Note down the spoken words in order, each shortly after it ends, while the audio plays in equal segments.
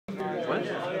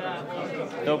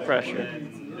No pressure.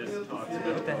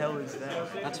 What the hell is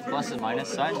that? That's plus and minus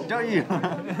sign, don't you?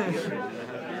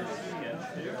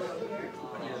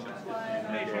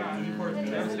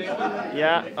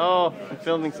 Yeah. Oh, I'm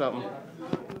filming something.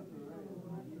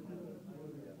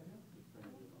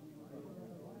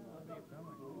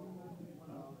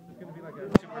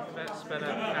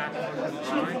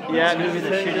 Yeah, this is the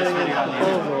shittest video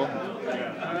proposal.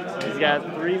 He's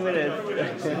got 3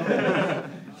 minutes.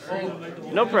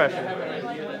 No pressure.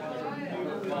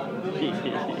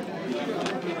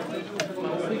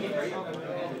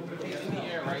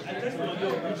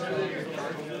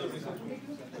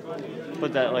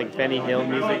 Put that like Benny Hill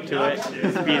music to it.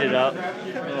 Speed it up.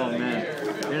 Oh man,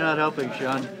 you're not helping,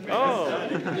 Sean. Oh.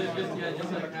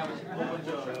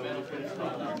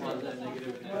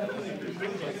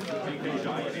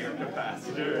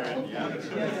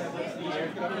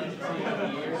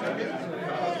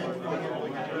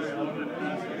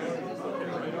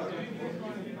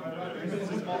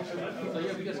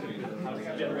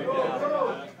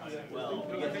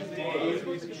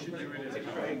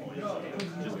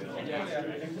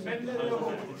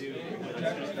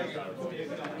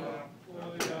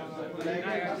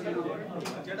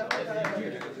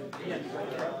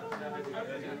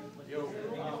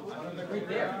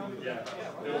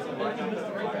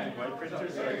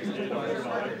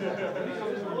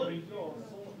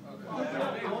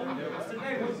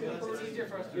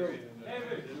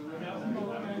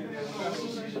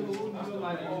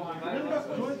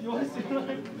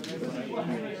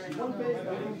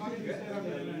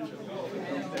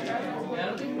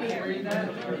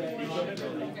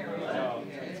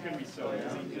 It's gonna be so easy.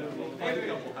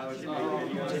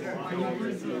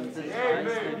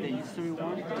 They used to be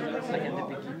one, like at the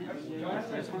beginning.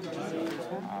 This one?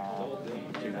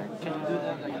 Can you do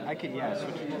that? Like, I could, yeah,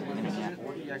 switch it to the beginning, yeah.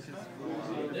 Yeah, because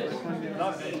this one is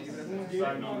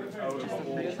just a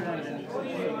picture and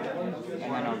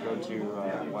then I'll go to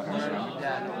what else?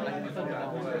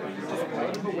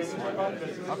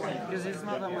 Okay, because it's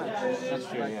not that much. That's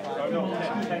true,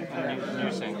 yeah.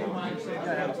 You're saying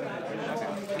that.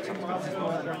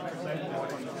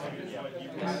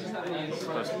 It's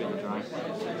supposed to be the drawing.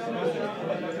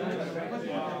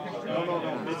 No.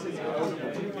 This is out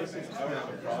of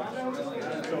the problem.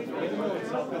 So for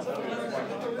itself, it's out of the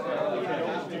problem. If you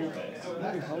don't do this,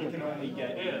 you can only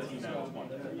get 18 out of 20.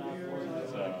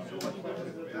 So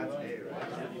that's A,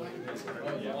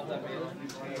 right? Yeah.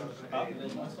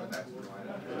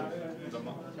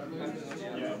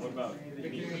 Yeah, what about?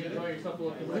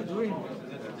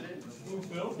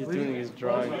 He's doing his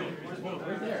drawing.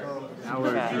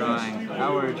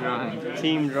 Our drawing.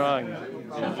 Team drawing.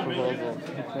 Proposal.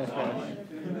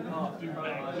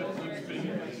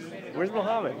 Where's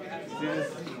Mohammed? Is he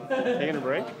just taking a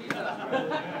break?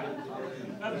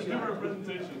 That's never a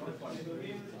presentation.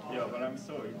 Yeah, but I'm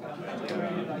so excited.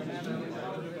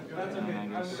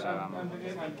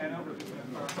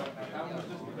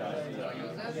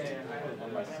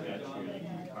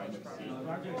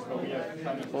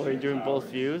 Oh, are you doing both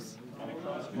views?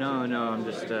 No, I'm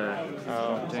just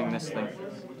doing this thing.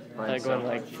 Like going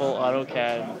like full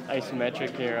AutoCAD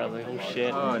isometric here. I was like, oh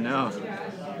shit. Oh no,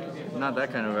 not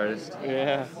that kind of artist.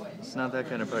 Yeah. It's not that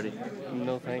kind of party.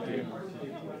 No, thank you.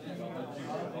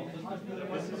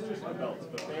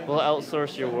 We'll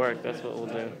outsource your work. That's what we'll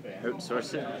do.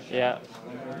 Outsource it? Yeah.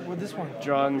 What this one?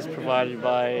 Drawings provided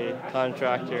by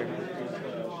contractor.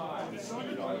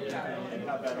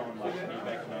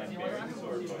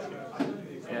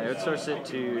 Yeah, outsource it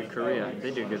to Korea.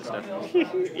 They do good stuff.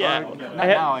 Yeah.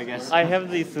 I guess. I have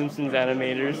these Simpsons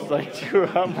animators like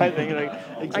throughout my thing. Like,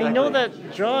 Exactly. I know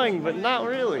that drawing, but not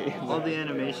really. All the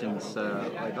animations,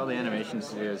 all the animation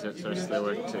studios outsource their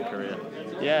work to Korea.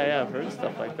 Yeah, I've heard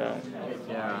stuff like that.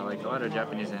 Yeah, like a lot of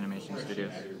Japanese animation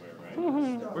studios.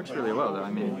 Works really well though. I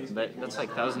mean, that's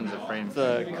like thousands of frames.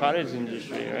 The cottage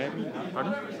industry, right?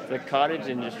 Pardon? The cottage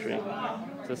industry.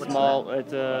 It's a small.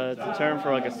 It's a term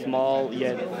for like a small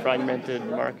yet fragmented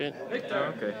market.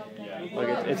 Oh, okay.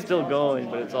 Like it's still going,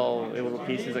 but it's all little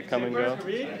pieces that come and go.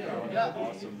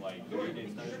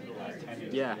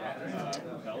 Yeah.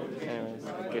 Anyways.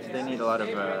 If they need a lot of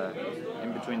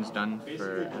in-betweens done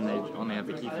and they only have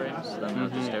the keyframes, then they'll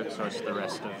just outsource the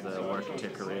rest of the work to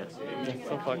Korea. That's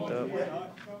so fucked up.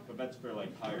 But that's for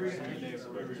like higher speeds.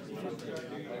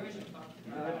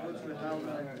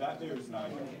 That there's not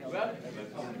too bad.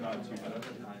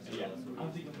 Yeah.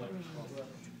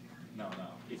 No.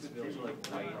 It's like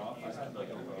right off. I had like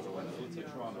it's a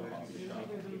Toronto coffee shop.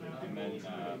 And then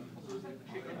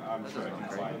I'm sure I can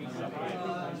find something.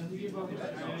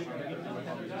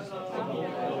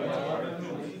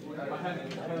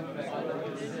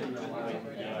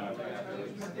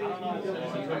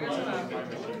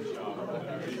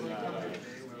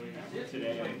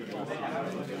 today I'm going to be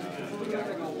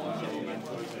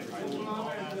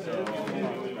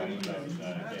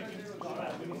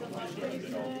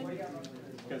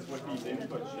because with these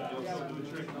input shafts,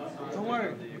 Don't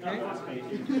worry, okay?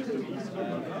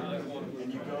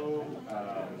 and you go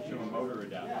to a motor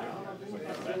adapter with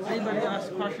the sensor. Anybody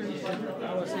ask questions,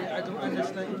 I will say I don't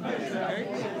understand English,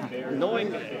 okay? No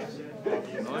English.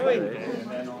 No English.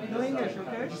 No English,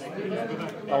 okay?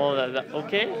 All of that.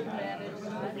 Okay?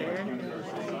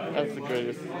 That's the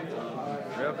greatest.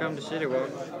 Welcome to City Walk.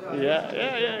 Yeah,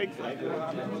 exactly.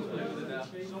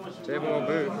 Table or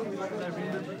booth.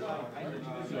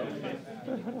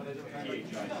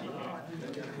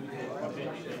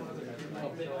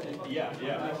 Yeah.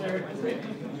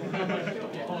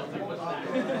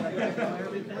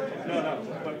 No,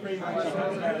 but pretty much it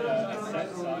has a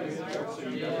set size, so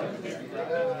you don't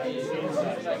compare. Same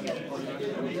size.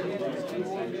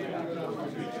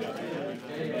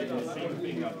 The same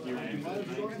thing up here.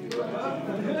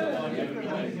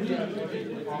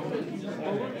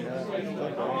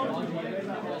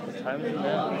 Time is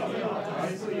now.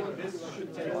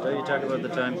 Don't you talk about the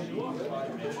time?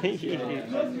 He's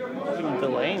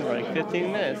delaying for like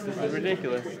 15 minutes. This is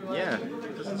ridiculous. Yeah,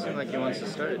 doesn't seem like he wants to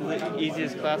start it. It's the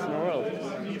easiest class in the world.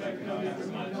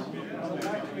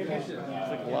 It's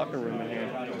like a locker room in here.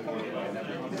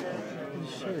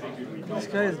 Shit. This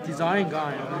guy is design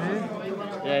guy, man.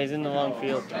 Yeah, he's in the wrong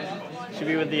field. Should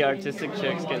be with the artistic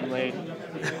chicks getting laid.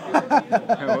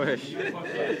 I wish.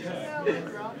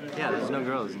 Yeah, there's no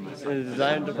girls in this. In the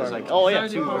design department. like Oh yeah.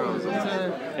 2 girls.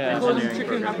 Yeah. Engineering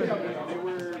program.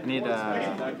 I need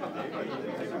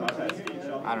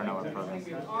I don't know what program.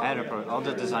 I had all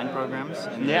the design programs.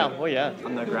 On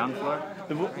the ground floor.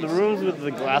 The rooms with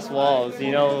the glass walls, you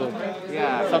know,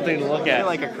 Yeah, something to look I at. feel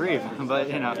like a creep, but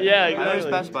you know. Yeah, I always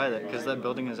exactly. pass by that because that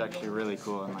building is actually really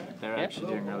cool and like they're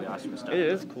actually doing really awesome stuff. It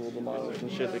is cool, the models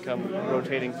and shit that come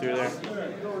rotating through there.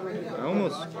 I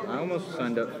almost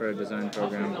signed up for a design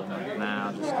program, but I'm like, nah,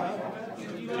 I'll just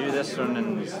do this one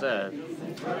instead.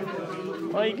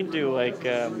 Well, you can do like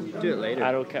Do it later.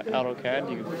 AutoCAD.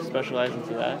 You can specialize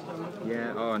into that.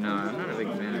 Yeah. Oh no, I'm not a big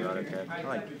fan of AutoCAD. I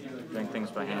like doing things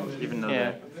by hand, even though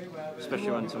Yeah.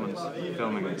 especially when someone's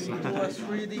filming it. Plus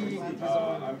 3D.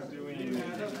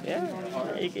 Yeah,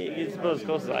 it's about as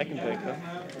close as I can think of.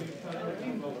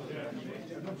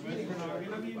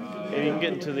 Maybe you can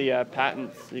get into the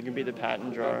patents. You can be the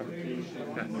patent drawer.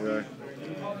 Patent drawer.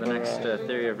 The next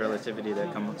theory of relativity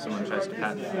that someone tries to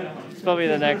patent. It's probably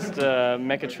the next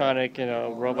mechatronic,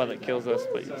 robot that kills us,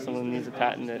 but someone needs to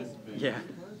patent it. Yeah.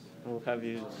 We'll have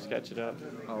you sketch it up.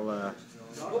 I'll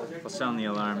sound the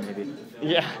alarm maybe.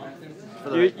 Yeah.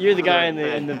 You're the guy in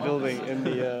the building, in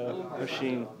the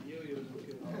machine.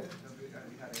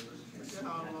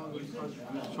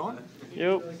 Sean?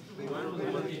 Yep.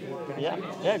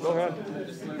 Yeah, go ahead.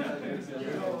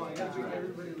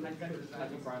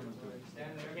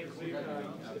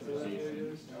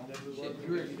 You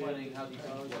were explaining how these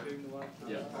things work.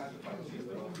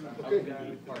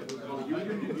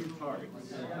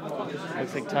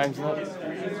 Looks like time's up.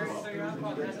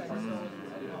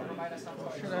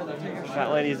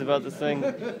 Fat lady's about to sing.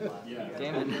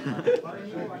 Damn it.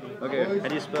 Okay, how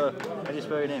do you spell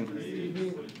your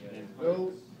name?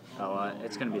 Oh,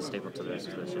 it's gonna be a staple to the rest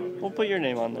of the show. We'll put your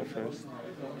name on there first.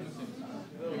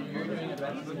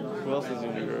 Who else is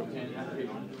in the group?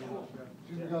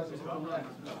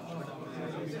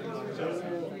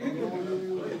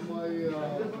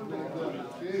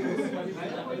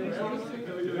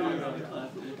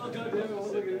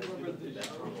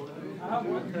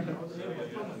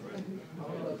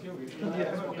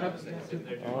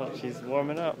 Oh, she's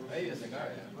warming up.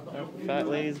 That fat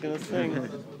lady's gonna sing.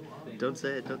 Don't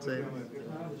say it, don't say it.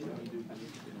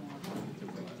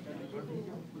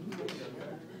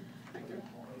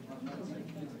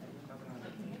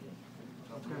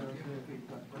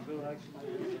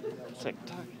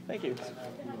 TikTok. Thank you.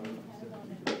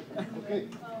 Okay.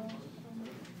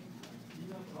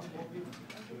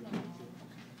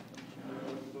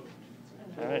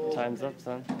 All right, time's up,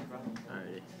 son.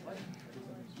 Alrighty.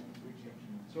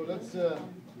 So let's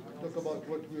talk about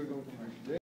what we're going to do today.